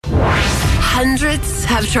Hundreds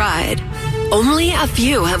have tried. Only a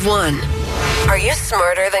few have won. Are you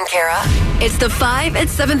smarter than Kara? It's the 5 at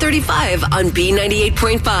 7:35 on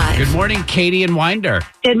B98.5. Good morning, Katie and Winder.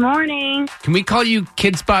 Good morning. Can we call you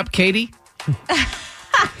Kids Bop Katie?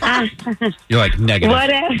 You're like negative.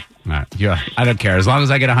 Whatever. I don't care. As long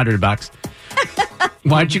as I get $100.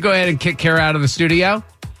 Why don't you go ahead and kick Kara out of the studio?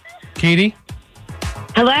 Katie?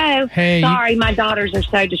 Hello. Hey. Sorry, my daughters are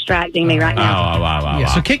so distracting me right now. Yeah,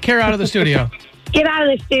 so kick Kara out of the studio. Get out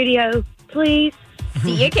of the studio, please.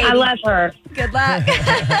 See you, Katie. I love her. Good luck.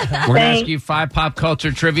 We're going to ask you 5 pop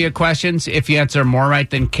culture trivia questions. If you answer more right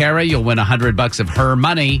than Kara, you'll win $100 of her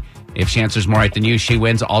money. If she answers more right than you, she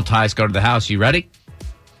wins. All ties go to the house. You ready?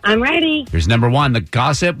 I'm ready. Here's number 1. The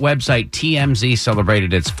gossip website TMZ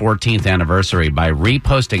celebrated its 14th anniversary by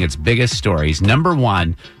reposting its biggest stories. Number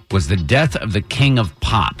 1 was the death of the king of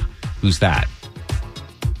pop. Who's that?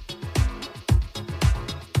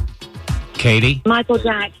 Katie? Michael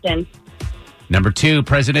Jackson. Number 2,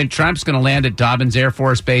 President Trump's going to land at Dobbins Air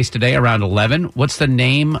Force Base today around 11. What's the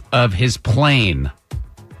name of his plane?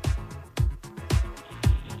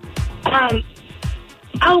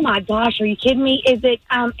 Oh my gosh, are you kidding me? Is it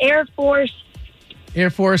Air Force Air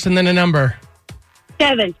Force and then a number.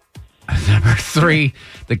 7? Number 3,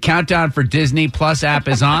 the Countdown for Disney Plus app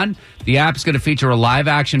is on. The app's going to feature a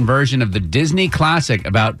live-action version of the Disney classic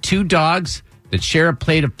about 2 dogs that share a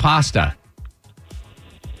plate of pasta.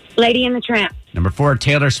 Lady and the Tramp. Number 4,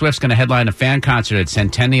 Taylor Swift's going to headline a fan concert at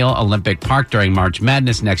Centennial Olympic Park during March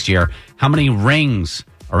Madness next year. How many rings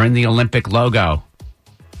are in the Olympic logo?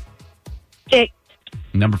 6.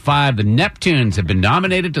 Number 5, the Neptunes have been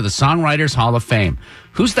nominated to the Songwriters Hall of Fame.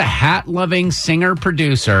 Who's the hat-loving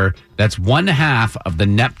singer-producer that's one half of the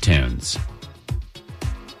Neptunes?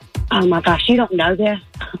 Oh my gosh, you don't know this?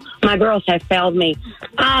 My girls have failed me.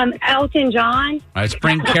 Elton John. All right, let's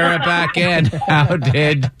bring Kara back in. How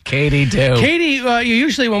did Katie do? Katie,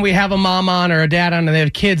 usually when we have a mom on or a dad on and they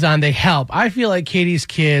have kids on, they help. I feel like Katie's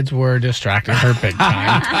kids were distracting her big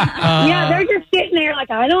time. Yeah, they're just sitting there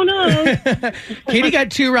like, I don't know. Katie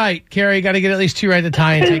got 2 right. Kara, you got to get at least 2 right to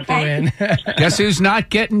tie and take the win. Guess who's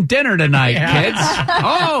not getting dinner tonight, kids?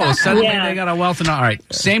 Oh, suddenly Yeah. they got a wealth of knowledge. All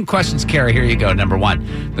right, same questions, Kara. Here you go. Number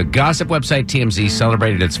 1, the gossip website TMZ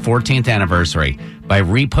celebrated its 14th anniversary by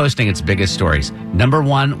reposting its biggest stories. Number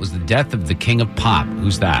 1 was the death of the king of pop.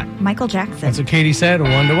 Who's that? Michael Jackson. That's what Katie said,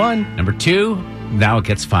 1-1. Number 2, now it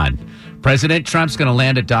gets fun. President Trump's going to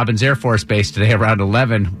land at Dobbins Air Force Base today around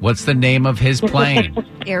 11. What's the name of his plane?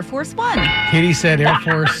 Air Force One. Katie said Air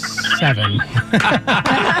Force 7.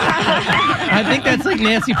 I think that's like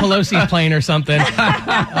Nancy Pelosi's plane or something. All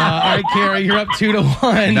right, Kara, you're up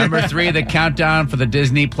 2-1. Number 3, the Countdown for the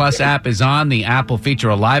Disney Plus app is on. The app will feature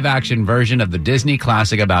a live-action version of the Disney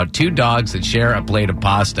classic about 2 dogs that share a plate of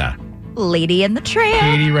pasta. Lady and the Tramp.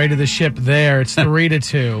 Katie righted the ship there. It's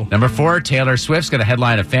 3-2. Number 4, Taylor Swift's going to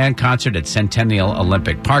headline a fan concert at Centennial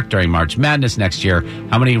Olympic Park during March Madness next year.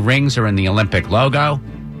 How many rings are in the Olympic logo?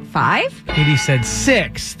 5. Katie said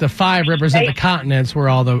 6. The 5 represent the continents where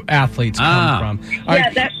all the athletes come from. All Yeah,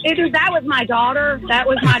 right, that was my daughter. That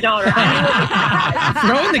was my daughter.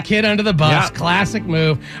 throwing the kid under the bus. Yep. Classic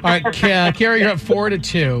move. All right, Kara, you're up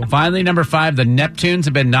 4-2. Finally, number 5, the Neptunes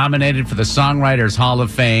have been nominated for the Songwriters Hall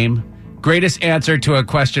of Fame. Greatest answer to a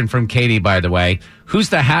question from Katie, by the way. Who's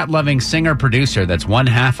the hat-loving singer-producer that's one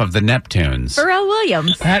half of the Neptunes? Pharrell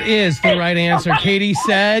Williams. That is the right answer. Katie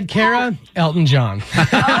said, Kara, Elton John.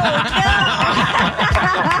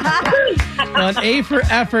 An A for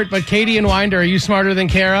effort, but Katie and Winder, are you smarter than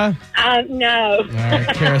Kara? No. All right,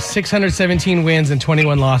 Kara, 617 wins and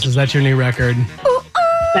 21 losses. That's your new record.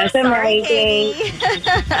 That's amazing.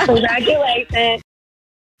 Congratulations.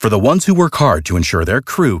 For the ones who work hard to ensure their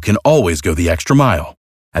crew can always go the extra mile,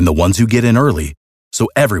 and the ones who get in early so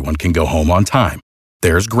everyone can go home on time,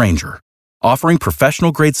 there's Grainger, offering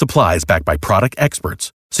professional-grade supplies backed by product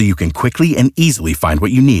experts so you can quickly and easily find what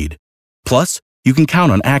you need. Plus, you can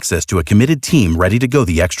count on access to a committed team ready to go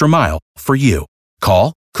the extra mile for you.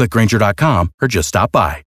 Call, click Grainger.com, or just stop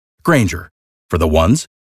by. Grainger, for the ones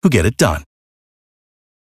who get it done.